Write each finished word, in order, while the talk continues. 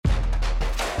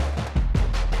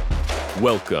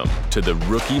Welcome to the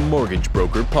Rookie Mortgage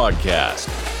Broker Podcast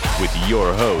with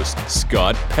your host,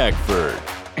 Scott Peckford.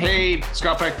 Hey,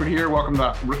 Scott Peckford here. Welcome to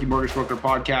the Rookie Mortgage Broker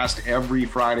Podcast. Every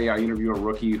Friday, I interview a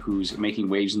rookie who's making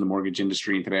waves in the mortgage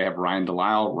industry. And today I have Ryan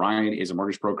Delisle. Ryan is a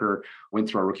mortgage broker, went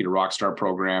through our Rookie to Rockstar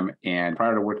program. And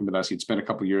prior to working with us, he'd spent a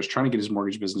couple of years trying to get his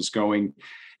mortgage business going.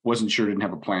 Wasn't sure, didn't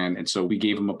have a plan. And so we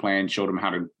gave him a plan, showed him how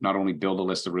to not only build a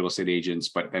list of real estate agents,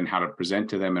 but then how to present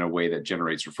to them in a way that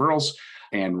generates referrals.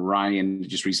 And Ryan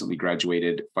just recently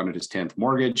graduated, funded his 10th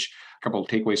mortgage. A couple of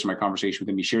takeaways from my conversation with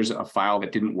him. He shares a file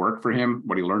that didn't work for him,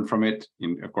 what he learned from it.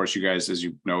 And of course, you guys, as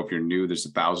you know, if you're new, there's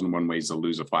 1,001 ways to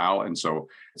lose a file. And so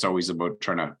it's always about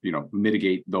trying to,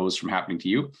 mitigate those from happening to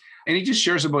you. And he just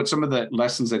shares about some of the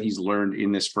lessons that he's learned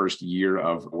in this first year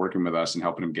of working with us and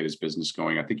helping him get his business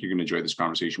going. I think you're going to enjoy this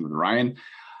conversation with Ryan.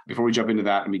 Before we jump into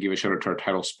that, let me give a shout out to our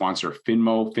title sponsor,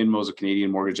 Finmo. Finmo is a Canadian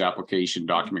mortgage application,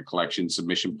 document collection,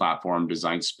 submission platform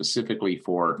designed specifically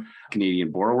for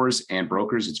Canadian borrowers and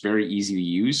brokers. It's very easy to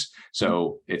use.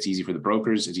 So it's easy for the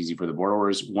brokers. It's easy for the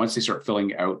borrowers. Once they start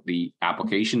filling out the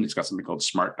application, it's got something called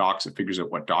Smart Docs. It figures out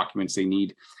what documents they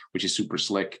need, which is super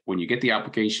slick. When you get the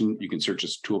application, you can search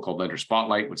a tool called Lender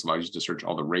Spotlight, which allows you to search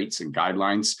all the rates and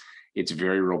guidelines. It's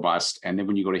very robust. And then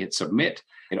when you go to hit submit,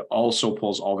 it also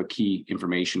pulls all the key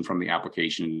information from the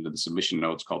application into the submission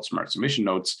notes called Smart Submission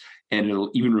Notes. And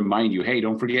it'll even remind you, hey,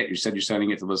 don't forget, you said you're sending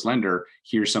it to this lender.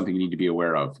 Here's something you need to be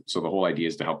aware of. So the whole idea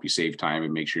is to help you save time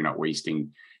and make sure you're not wasting,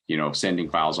 sending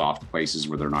files off to places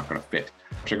where they're not going to fit.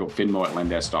 Check out Finmo at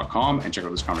lendesk.com and check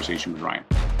out this conversation with Ryan.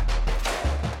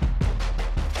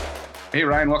 Hey,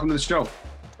 Ryan, welcome to the show.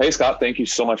 Hey, Scott. Thank you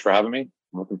so much for having me.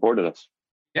 I'm looking forward to this.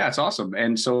 Yeah, it's awesome.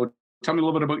 And so tell me a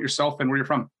little bit about yourself and where you're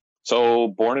from. So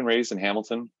born and raised in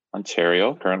Hamilton,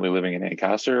 Ontario, currently living in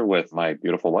Ancaster with my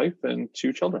beautiful wife and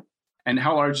 2 children. And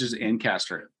how large is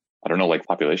Ancaster? I don't know, like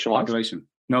population-wise? Population.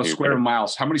 No, square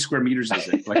miles. How many square meters is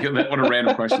it? Like, what a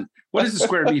random question. What is the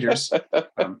square meters?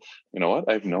 You know what?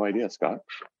 I have no idea, Scott.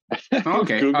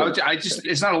 Okay.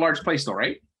 It's not a large place though,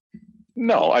 right?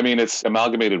 No, I mean, it's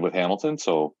amalgamated with Hamilton.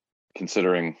 So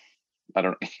considering, I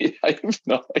have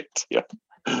no idea.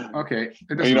 Okay.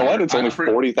 You know what? It's only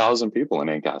 40,000 people in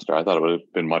Ancaster. I thought it would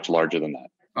have been much larger than that.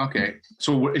 Okay.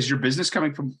 So is your business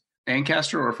coming from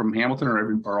Ancaster or from Hamilton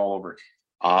or all over?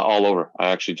 All over. I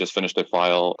actually just finished a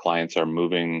file. Clients are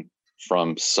moving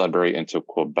from Sudbury into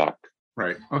Quebec.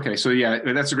 Right. Okay. So yeah,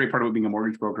 that's a great part about being a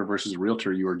mortgage broker versus a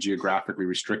realtor. You are geographically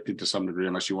restricted to some degree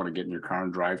unless you want to get in your car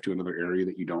and drive to another area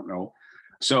that you don't know.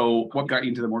 So what got you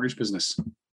into the mortgage business?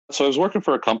 So I was working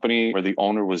for a company where the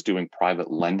owner was doing private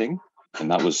lending. And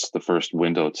that was the first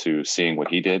window to seeing what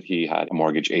he did. He had a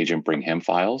mortgage agent bring him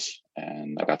files.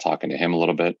 And I got talking to him a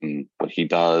little bit and what he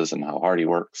does and how hard he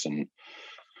works and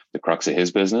the crux of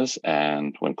his business.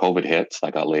 And when COVID hit, I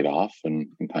got laid off and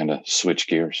kind of switched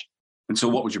gears. And so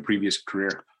what was your previous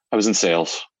career? I was in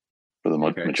sales for the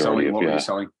majority of what were you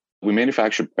selling? We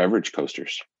manufactured beverage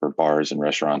coasters for bars and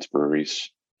restaurants,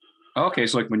 breweries. Okay.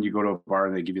 So like when you go to a bar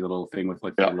and they give you the little thing with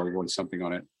like the logo and something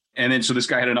on it. And then, so this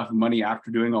guy had enough money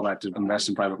after doing all that to invest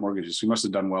in private mortgages. So he must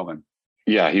have done well then.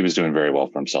 Yeah, he was doing very well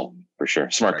for himself, for sure.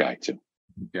 Smart guy too.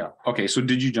 Yeah. Okay. So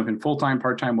did you jump in full-time,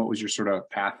 part-time? What was your sort of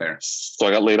path there? So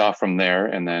I got laid off from there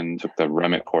and then took the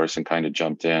REMIT course and kind of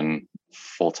jumped in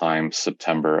full-time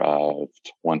September of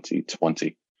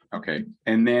 2020. Okay.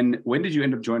 And then when did you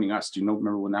end up joining us? Do you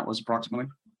remember when that was approximately?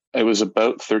 It was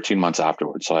about 13 months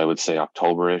afterwards. So I would say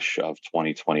October-ish of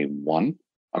 2021,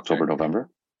 October, November.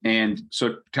 And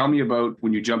so tell me about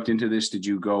when you jumped into this, did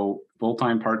you go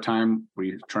full-time, part-time? Were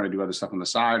you trying to do other stuff on the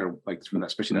side or like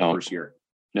especially that first year?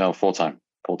 No, full-time,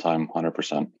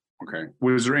 100%. Okay.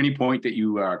 Was there any point that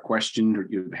you questioned or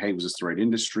hey, was this the right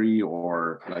industry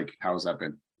or like, how's that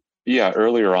been? Yeah.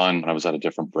 Earlier on when I was at a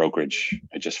different brokerage,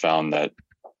 I just found that,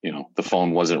 the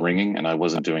phone wasn't ringing and I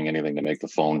wasn't doing anything to make the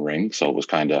phone ring. So it was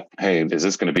kind of, hey, is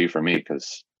this going to be for me?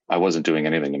 Because I wasn't doing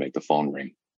anything to make the phone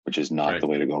ring, which is not the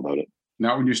way to go about it.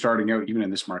 Not when you're starting out, even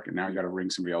in this market, now you got to ring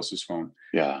somebody else's phone.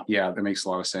 Yeah. Yeah, that makes a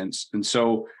lot of sense. And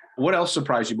so what else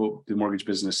surprised you about the mortgage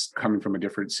business coming from a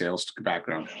different sales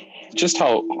background? Just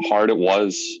how hard it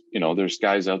was. There's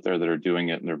guys out there that are doing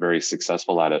it and they're very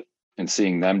successful at it. And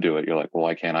seeing them do it, you're like, well,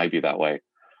 why can't I be that way?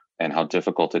 And how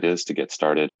difficult it is to get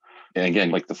started. And again,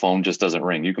 like the phone just doesn't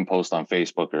ring. You can post on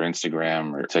Facebook or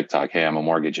Instagram or TikTok, hey, I'm a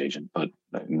mortgage agent, but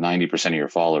 90% of your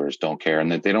followers don't care.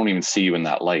 And they don't even see you in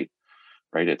that light.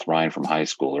 Right? It's Ryan from high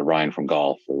school or Ryan from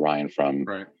golf or Ryan from,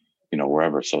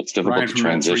 wherever. So it's difficult to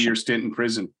transition. 3-year stint in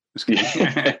prison.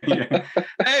 Yeah.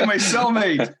 Hey, my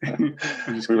cellmate.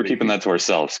 We were keeping that to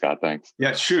ourselves, Scott. Thanks.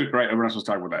 Yeah, shoot. Right. We're not supposed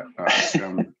to talk about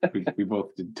that. We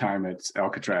both did time at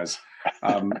Alcatraz.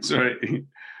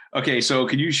 Okay, so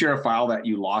can you share a file that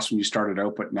you lost when you started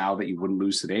out, but now that you wouldn't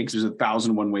lose today? Because there's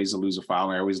 1,001 ways to lose a file.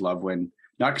 And I always love when,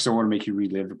 not because I want to make you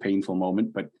relive a painful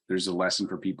moment, but there's a lesson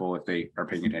for people if they are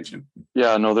paying attention.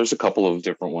 Yeah, no, there's a couple of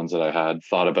different ones that I had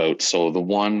thought about. So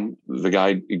the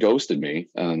guy ghosted me,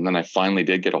 and then I finally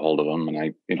did get a hold of him, and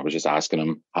I, was just asking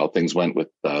him how things went with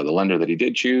the lender that he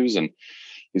did choose, and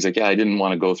he's like, "Yeah, I didn't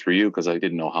want to go through you because I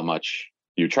didn't know how much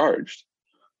you charged,"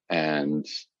 and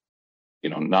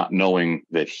not knowing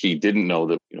that he didn't know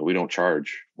that we don't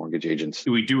charge mortgage agents.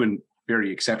 We do in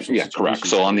very exceptional situations. Correct.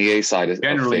 So on the A side of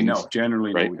generally, things,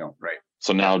 no, right? We don't, right?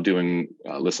 So now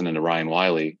listening to Ryan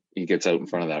Wiley, he gets out in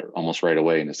front of that almost right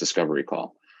away in his discovery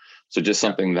call. So just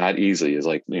something that easy is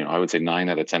like, I would say 9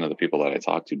 out of 10 of the people that I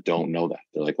talk to don't know that.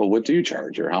 They're like, well, what do you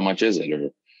charge? Or how much is it? Or,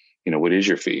 what is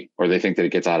your fee? Or they think that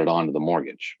it gets added on to the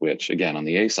mortgage, which again, on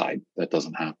the A side, that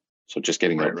doesn't happen. So just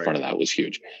getting out in front of that was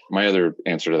huge. My other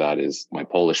answer to that is my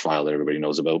Polish file that everybody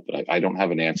knows about, but I don't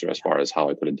have an answer as far as how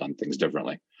I could have done things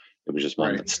differently. It was just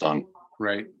one that stung.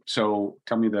 Right. So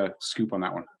tell me the scoop on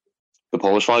that one. The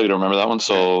Polish file, you don't remember that one?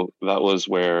 So that was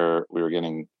where we were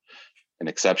getting an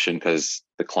exception because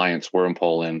the clients were in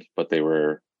Poland, but they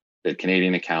had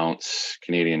Canadian accounts,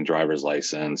 Canadian driver's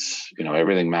license,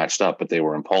 everything matched up, but they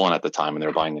were in Poland at the time and they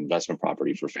were buying investment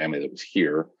property for family that was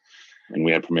here. And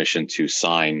we had permission to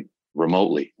sign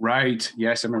remotely. Right.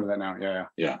 Yes, I remember that now.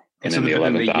 Yeah. And so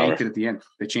then they yanked it at the end.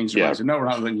 They changed their mind. Said, no, we're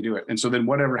not letting you do it. And so then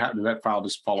whatever happened, did that file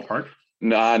just fall apart?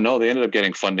 No, they ended up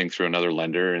getting funding through another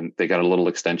lender and they got a little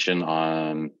extension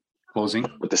on closing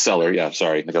with the seller. Yeah,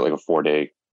 sorry. They got like a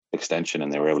 4-day extension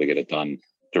and they were able to get it done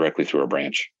directly through a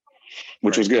branch,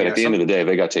 which was good. At the end of the day,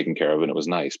 they got taken care of and it was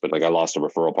nice. But I lost a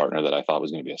referral partner that I thought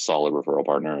was going to be a solid referral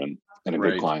partner and a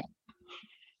good client.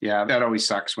 Yeah, that always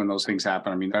sucks when those things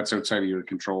happen. I mean, that's outside of your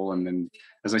control. And then,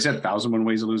 as I said, 1,001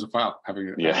 ways to lose a file,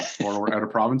 having or out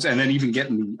of province, and then even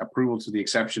getting the approval to the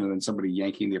exception, and then somebody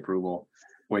yanking the approval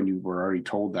when you were already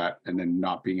told that, and then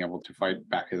not being able to fight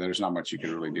back. There's not much you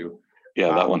can really do.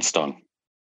 Yeah, that one stung.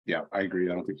 Yeah, I agree.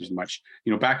 I don't think there's much.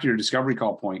 Back to your discovery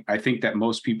call point, I think that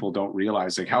most people don't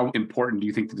realize, like, how important do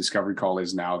you think the discovery call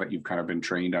is now that you've kind of been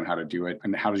trained on how to do it,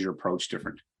 and how does your approach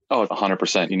different? Oh,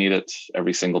 100%. You need it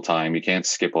every single time. You can't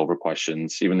skip over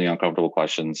questions, even the uncomfortable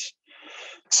questions.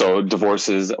 So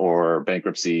divorces or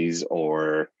bankruptcies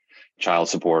or child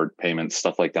support payments,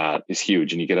 stuff like that is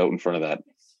huge. And you get out in front of that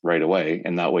right away.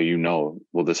 And that way,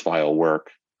 will this file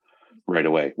work right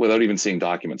away without even seeing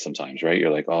documents sometimes, right? You're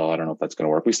like, oh, I don't know if that's going to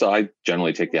work. I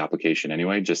generally take the application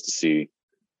anyway, just to see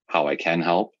how I can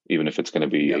help, even if it's going to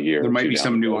be a year. There might be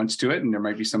some nuance to it and there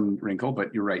might be some wrinkle,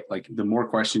 but you're right. Like the more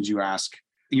questions you ask,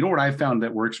 what I've found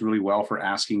that works really well for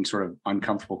asking sort of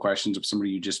uncomfortable questions of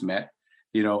somebody you just met,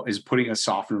 is putting a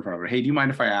softener in front of her. Hey, do you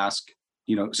mind if I ask,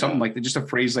 something like that? Just a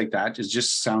phrase like that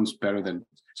just sounds better than,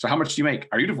 so how much do you make?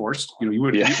 Are you divorced? You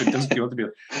would, it doesn't feel to be,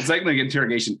 it's like an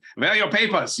interrogation. Value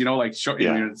papers,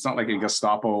 it's not like a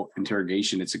Gestapo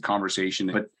interrogation. It's a conversation,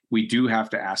 but we do have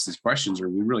to ask these questions or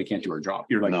we really can't do our job.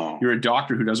 You're like, You're a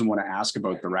doctor who doesn't want to ask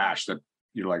about the rash that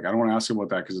you're like, I don't want to ask about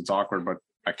that because it's awkward, but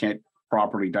I can't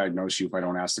properly diagnose you if I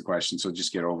don't ask the question. So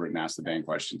just get over it and ask the dang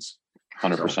questions.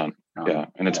 100%. Yeah.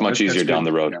 And it's much easier down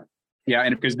the road. Yeah.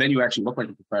 And because then you actually look like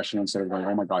a professional instead of going,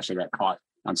 oh my gosh, I got caught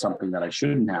on something that I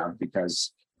shouldn't have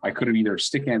because I could have either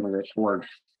stick handled it or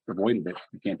avoided it.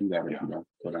 You can't do that if you don't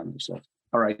go down there. So,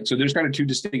 all right. So there's kind of two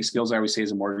distinct skills I always say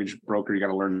as a mortgage broker. You got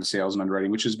to learn the sales and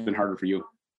underwriting, which has been harder for you.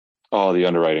 Oh, the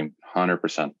underwriting,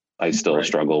 100%. I still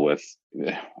struggle with,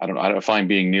 I find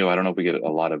being new, I don't know if we get a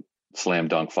lot of slam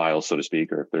dunk files, so to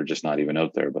speak, or if they're just not even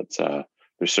out there, but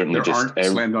there's certainly aren't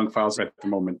slam dunk files at the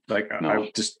moment.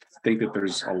 I just think that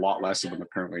there's a lot less of them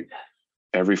currently.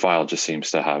 Every file just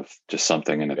seems to have just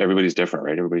something, and everybody's different,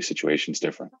 right? Everybody's situation's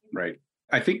different. Right.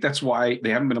 I think that's why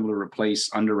they haven't been able to replace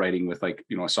underwriting with a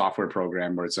software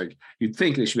program where it's like, you'd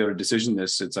think they should be able to decision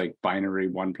this. It's like binary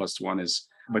 1 + 1 is,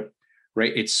 but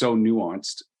right. It's so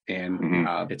nuanced and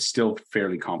it's still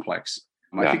fairly complex.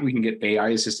 I think we can get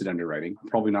AI assisted underwriting.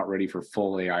 Probably not ready for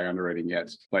full AI underwriting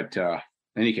yet, but in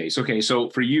any case, okay. So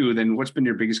for you, then what's been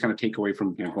your biggest kind of takeaway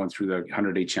from going through the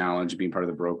 100-day challenge, being part of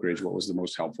the brokerage? What was the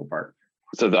most helpful part?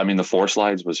 So, the 4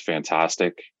 slides was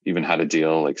fantastic. Even how to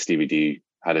deal, like Stevie D,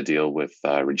 how to deal with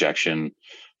rejection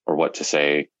or what to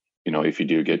say, if you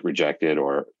do get rejected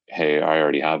or, hey, I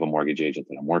already have a mortgage agent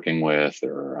that I'm working with,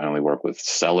 or I only work with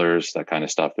sellers, that kind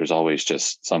of stuff. There's always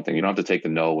just something. You don't have to take the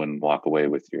no and walk away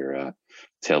with your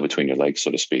tail between your legs,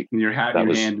 so to speak. And your hat in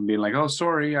your hand and being like, oh,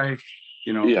 sorry,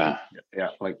 Yeah.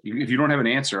 Like if you don't have an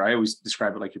answer, I always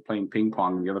describe it like you're playing ping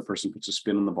pong and the other person puts a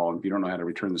spin on the ball. And if you don't know how to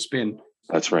return the spin,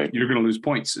 that's right, you're going to lose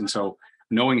points. And so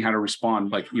knowing how to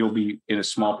respond, like you'll be in a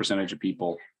small percentage of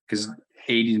people because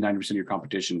 80 to 90% of your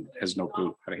competition has no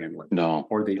clue how to handle it. No,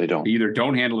 Or they don't. They either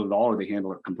don't handle it at all, or they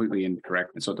handle it completely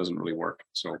incorrect. And so it doesn't really work.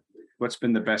 So what's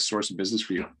been the best source of business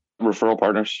for you? Referral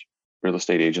partners, real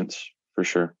estate agents, for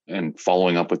sure. And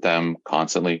following up with them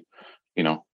constantly.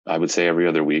 I would say every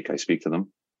other week I speak to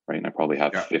them, right? And I probably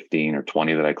have 15 or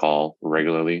 20 that I call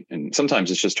regularly. And sometimes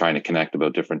it's just trying to connect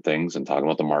about different things and talk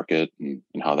about the market and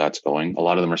how that's going. A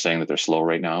lot of them are saying that they're slow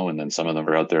right now. And then some of them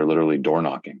are out there literally door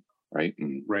knocking, right?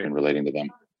 And relating to them.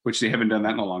 Which they haven't done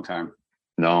that in a long time.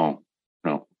 No.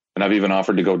 And I've even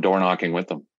offered to go door knocking with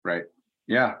them. Right.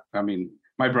 Yeah. I mean,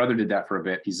 my brother did that for a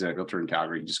bit. He's a realtor in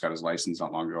Calgary. He just got his license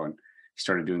not long ago, and he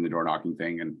started doing the door knocking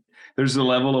thing. And there's a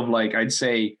level of I'd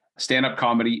say stand-up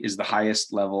comedy is the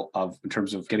highest level in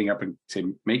terms of getting up and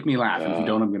saying, make me laugh. If you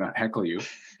don't, I'm going to heckle you.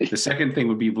 The second thing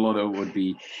would be below that would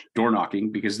be door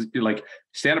knocking, because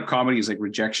stand-up comedy is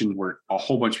rejection where a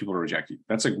whole bunch of people are rejecting.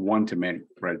 That's one to many,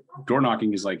 right? Door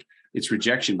knocking is it's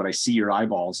rejection, but I see your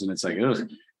eyeballs and it's ugh.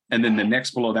 And then the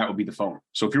next below that would be the phone.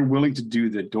 So if you're willing to do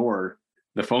the door,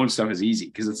 the phone stuff is easy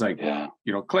because it's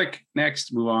click,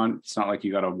 next, move on. It's not like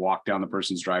you got to walk down the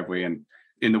person's driveway and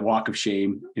in the walk of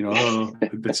shame,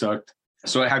 that sucked.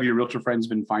 So have your realtor friends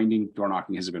been finding door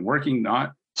knocking? Has it been working?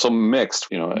 Not? So mixed,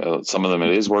 some of them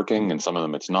it is working and some of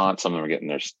them it's not. Some of them are getting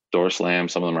their door slammed.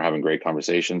 Some of them are having great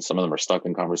conversations. Some of them are stuck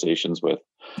in conversations with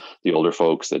the older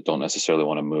folks that don't necessarily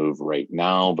want to move right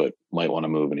now, but might want to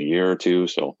move in a year or two.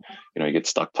 So, you get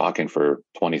stuck talking for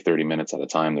 20, 30 minutes at a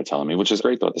time, they're telling me, which is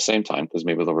great though at the same time, because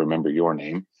maybe they'll remember your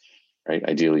name, right?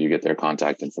 Ideally, you get their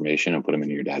contact information and put them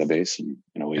into your database and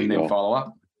away you go. Follow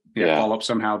up. Yeah, follow up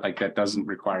somehow that doesn't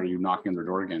require you knocking on their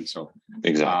door again. So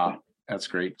exactly. That's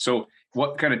great. So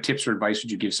what kind of tips or advice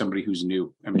would you give somebody who's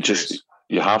new?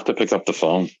 You have to pick up the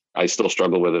phone. I still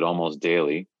struggle with it almost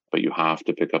daily, but you have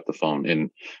to pick up the phone.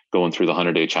 And going through the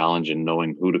 100-day challenge and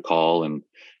knowing who to call and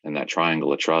that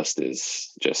triangle of trust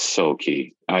is just so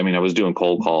key. I mean, I was doing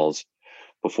cold calls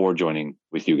before joining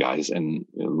with you guys, and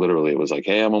literally it was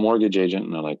hey, I'm a mortgage agent.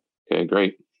 And they're like, okay,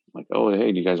 great. I'm like, oh,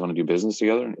 hey, do you guys want to do business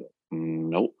together?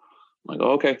 Nope. I'm like,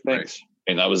 oh, okay, thanks. Right.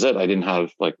 And that was it. I didn't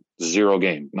have zero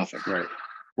game, nothing. Right.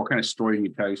 What kind of story do you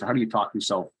tell yourself? How do you talk to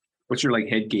yourself? What's your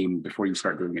head game before you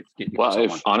start doing it? Well,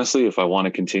 if I want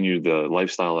to continue the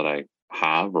lifestyle that I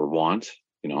have or want,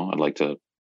 I'd like to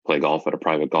play golf at a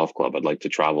private golf club. I'd like to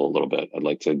travel a little bit. I'd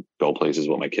like to go places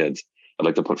with my kids. I'd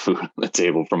like to put food on the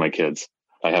table for my kids.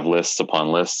 I have lists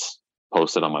upon lists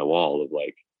posted on my wall of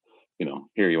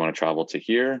here, you want to travel to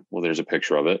here? Well, there's a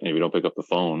picture of it. And if you don't pick up the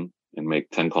phone and make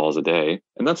 10 calls a day,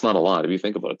 and that's not a lot. If you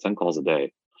think about it, 10 calls a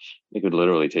day, it could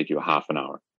literally take you a half an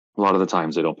hour. A lot of the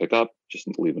times they don't pick up, just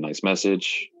leave a nice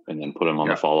message and then put them on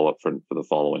the follow-up for the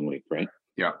following week, right?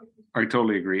 Yeah, I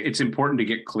totally agree. It's important to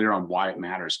get clear on why it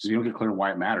matters, because you don't get clear on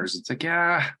why it matters. It's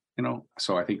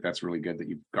so I think that's really good that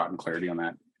you've gotten clarity on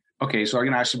that. Okay, so I'm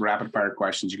going to ask some rapid fire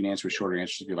questions. You can answer shorter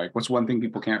answers if you like. What's one thing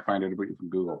people can't find out about you from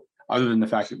Google, other than the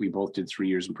fact that we both did 3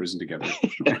 years in prison together?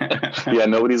 Yeah,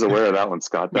 nobody's aware of that one,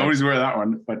 Scott. Nobody's aware of that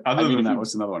one. But other than that,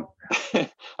 what's another one?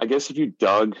 I guess if you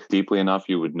dug deeply enough,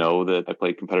 you would know that I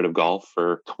played competitive golf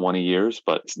for 20 years,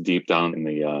 but it's deep down in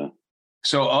the...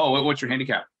 what's your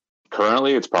handicap?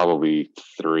 Currently, it's probably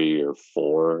 3 or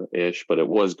 4-ish, but it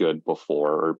was good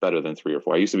before, or better than 3 or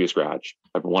 4. I used to be a scratch.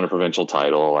 I've won a provincial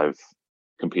title. I've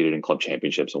competed in club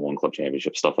championships and won club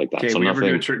championships, stuff like that. Okay, so we ever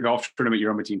do a golf tournament,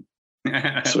 you're on my team.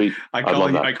 Sweet. I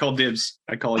call dibs.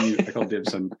 I call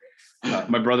dibs. And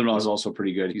my brother-in-law is also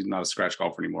pretty good. He's not a scratch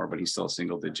golfer anymore, but he's still a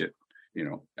single digit.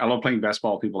 I love playing best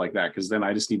ball with people like that, because then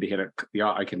I just need to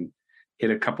I can hit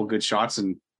a couple good shots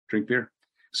and drink beer.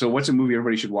 So what's a movie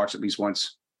everybody should watch at least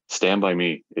once? Stand By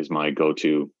Me is my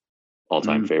go-to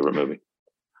all-time favorite movie.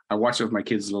 I watched it with my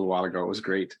kids a little while ago. It was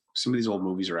great. Some of these old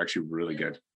movies are actually really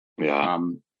good. Yeah.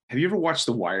 Have you ever watched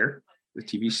The Wire, the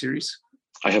TV series?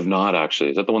 I have not,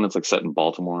 actually. Is that the one that's set in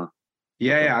Baltimore?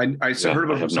 Yeah. I heard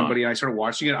about it from somebody, and I started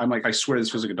watching it. I'm like, I swear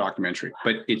this feels like a documentary,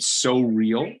 but it's so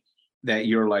real that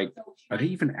you're like, are they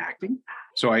even acting?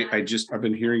 So I've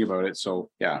been hearing about it. So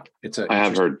yeah, I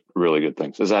have heard really good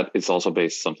things. It's also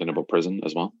based something about prison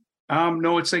as well?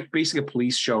 No, it's basically a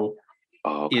police show.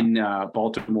 In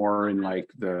Baltimore, in I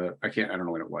don't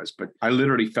know when it was, but I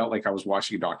literally felt like I was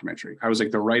watching a documentary. I was like,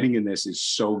 the writing in this is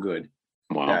so good.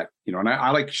 Wow. That, and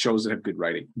I like shows that have good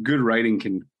writing. Good writing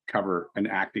can cover, and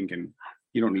acting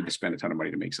you don't need to spend a ton of money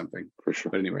to make something. For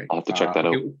sure. But anyway, I'll have to check that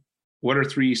out. What are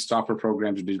 3 software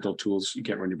programs or digital tools you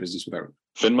can't run your business without?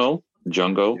 Finmo,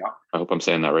 Jungo. Yeah. I hope I'm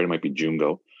saying that right. It might be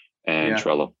Jungo, and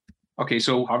Trello. Okay.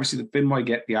 So obviously the Finmo, I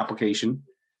get the application.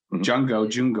 Mm-hmm.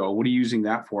 Jungo, what are you using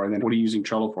that for? And then what are you using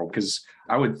Trello for? Because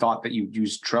I would thought that you'd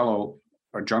use Trello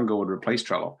or Jungo would replace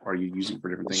Trello? Or are you using it for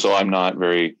different things? So I'm not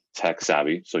very tech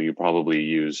savvy. So you probably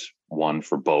use one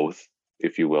for both,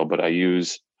 if you will. But I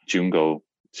use Jungo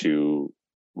to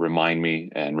remind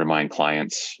me and remind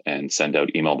clients and send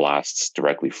out email blasts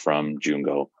directly from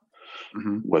Jungo.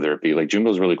 Whether it be like Jungo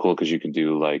is really cool because you can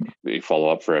do like a follow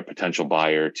up for a potential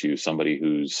buyer to somebody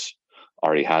who's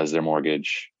already has their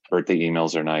mortgage. Birthday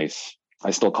emails are nice.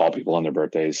 I still call people on their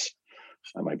birthdays.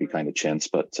 I might be kind of chintz,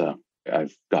 but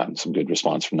I've gotten some good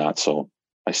response from that. So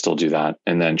I still do that.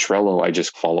 And then Trello, I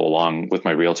just follow along with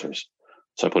my realtors.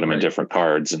 So I put them in different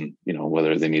cards and, you know,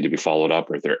 whether they need to be followed up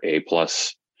or if they're A+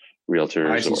 realtors.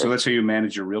 I see. So that's how you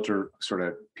manage your realtor sort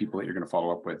of people that you're going to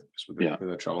follow up with. With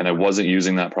the Trello. And I wasn't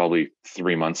using that probably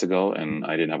 3 months ago and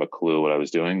I didn't have a clue what I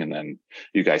was doing. And then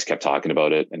you guys kept talking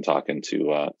about it and talking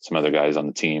to some other guys on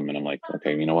the team. And I'm like,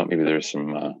 okay, you know what? Maybe there's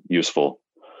some useful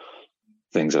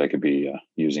things that I could be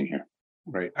using here.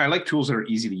 Right. I like tools that are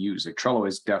easy to use. Like Trello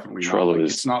is definitely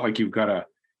it's not like you've got to,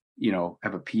 you know,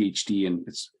 have a PhD and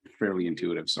it's fairly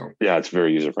intuitive. So yeah, it's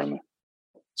very user friendly.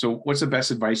 So what's the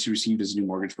best advice you received as a new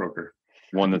mortgage broker?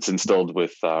 One that's instilled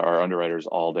with our underwriters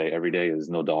all day, every day is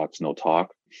no docs, no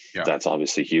talk. Yeah. That's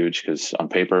obviously huge because on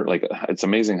paper, like it's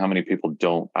amazing how many people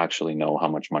don't actually know how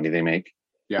much money they make.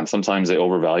 Yeah. And sometimes they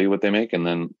overvalue what they make and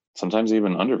then sometimes they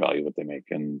even undervalue what they make.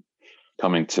 And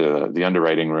coming to the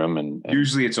underwriting room and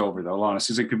usually it's over though.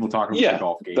 Honestly, it's like people talking about the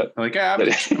golf game. Like,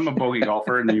 I'm a bogey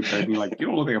golfer. And then you're like, you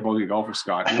don't look like a bogey golfer,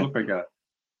 Scott. You look like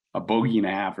a bogey and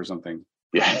a half or something.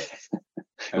 Yeah.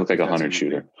 I look like a 100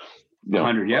 shooter.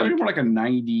 100. Yeah, you're more like a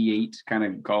 98 kind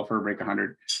of golfer, break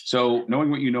 100. So knowing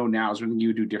what you know now, is there anything you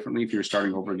would do differently if you're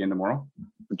starting over again tomorrow?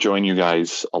 Join you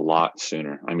guys a lot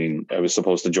sooner. I mean, I was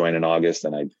supposed to join in August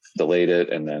and I delayed it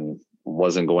and then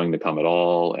wasn't going to come at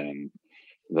all. And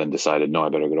then decided, no, I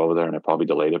better get over there. And I probably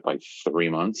delayed it by 3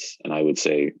 months. And I would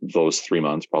say those 3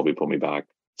 months probably put me back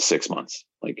 6 months.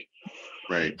 Like,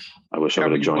 right. I wish I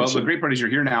would have joined. Well, the great part is you're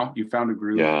here now. You found a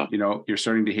groove. Yeah. You know, you're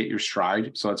starting to hit your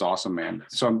stride. So that's awesome, man.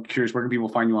 So I'm curious, where can people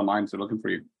find you online if they're looking for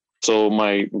you? So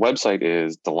my website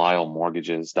is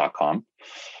DelisleMortgages.com.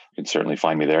 You can certainly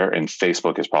find me there. And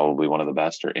Facebook is probably one of the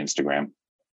best, or Instagram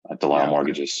at Delisle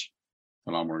Mortgages.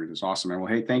 Delisle Mortgages. Awesome, man.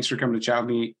 Well, hey, thanks for coming to chat with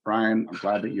me, Brian. I'm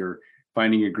glad that you're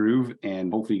finding a groove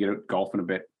and hopefully you get out golfing a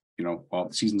bit. You know, well,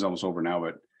 the season's almost over now,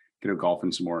 but get out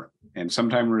golfing some more. And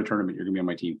sometime in a tournament, you're going to be on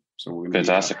my team. So we're going to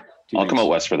fantastic. I'll come out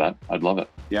west for that. I'd love it.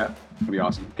 Yeah, it'll be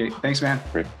awesome. Okay, thanks, man.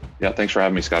 Great. Yeah, thanks for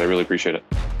having me, Scott. I really appreciate it.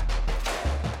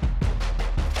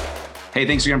 Hey,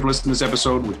 thanks again for listening to this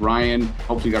episode with Ryan.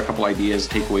 Hopefully you got a couple ideas,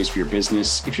 takeaways for your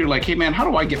business. If you're like, hey man, how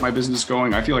do I get my business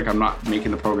going? I feel like I'm not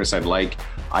making the progress I'd like.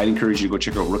 I'd encourage you to go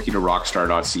check out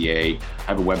rookie2rockstar.ca. I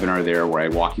have a webinar there where I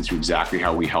walk you through exactly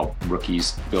how we help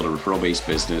rookies build a referral-based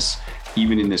business,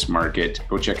 even in this market.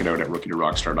 Go check it out at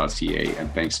rookie2rockstar.ca.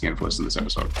 And thanks again for listening to this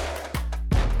episode.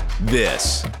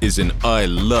 This is an I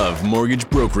Love Mortgage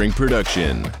Brokering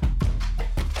production.